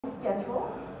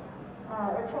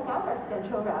or check out our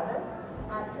schedule rather,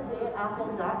 at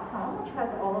todayapple.com, which has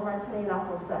all of our Today at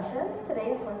Apple sessions.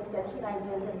 Today's was sketching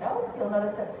ideas and notes. You'll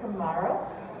notice that tomorrow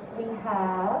we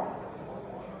have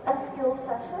a skill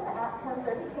session at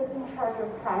 10:30, taking charge of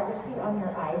privacy on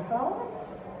your iPhone.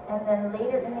 And then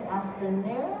later in the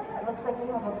afternoon, it looks like we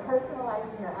have a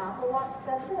personalizing your Apple Watch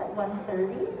session at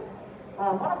 1:30.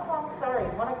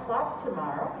 1 o'clock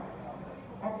tomorrow.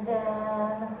 And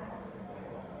then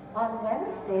on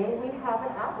Wednesday, we have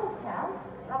an Apple Camp.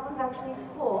 That one's actually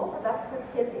full, but that's for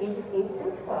kids ages 8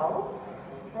 through 12.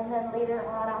 And then later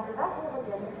on after that, we'll be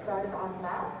getting started on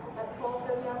math at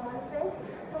 12:30 on Wednesday.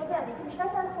 So again, you can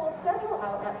check our full schedule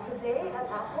out at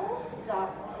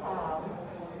todayatapple.com.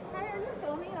 Hi, are you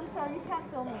filming? I'm sorry, you can't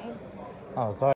film me. Oh, sorry.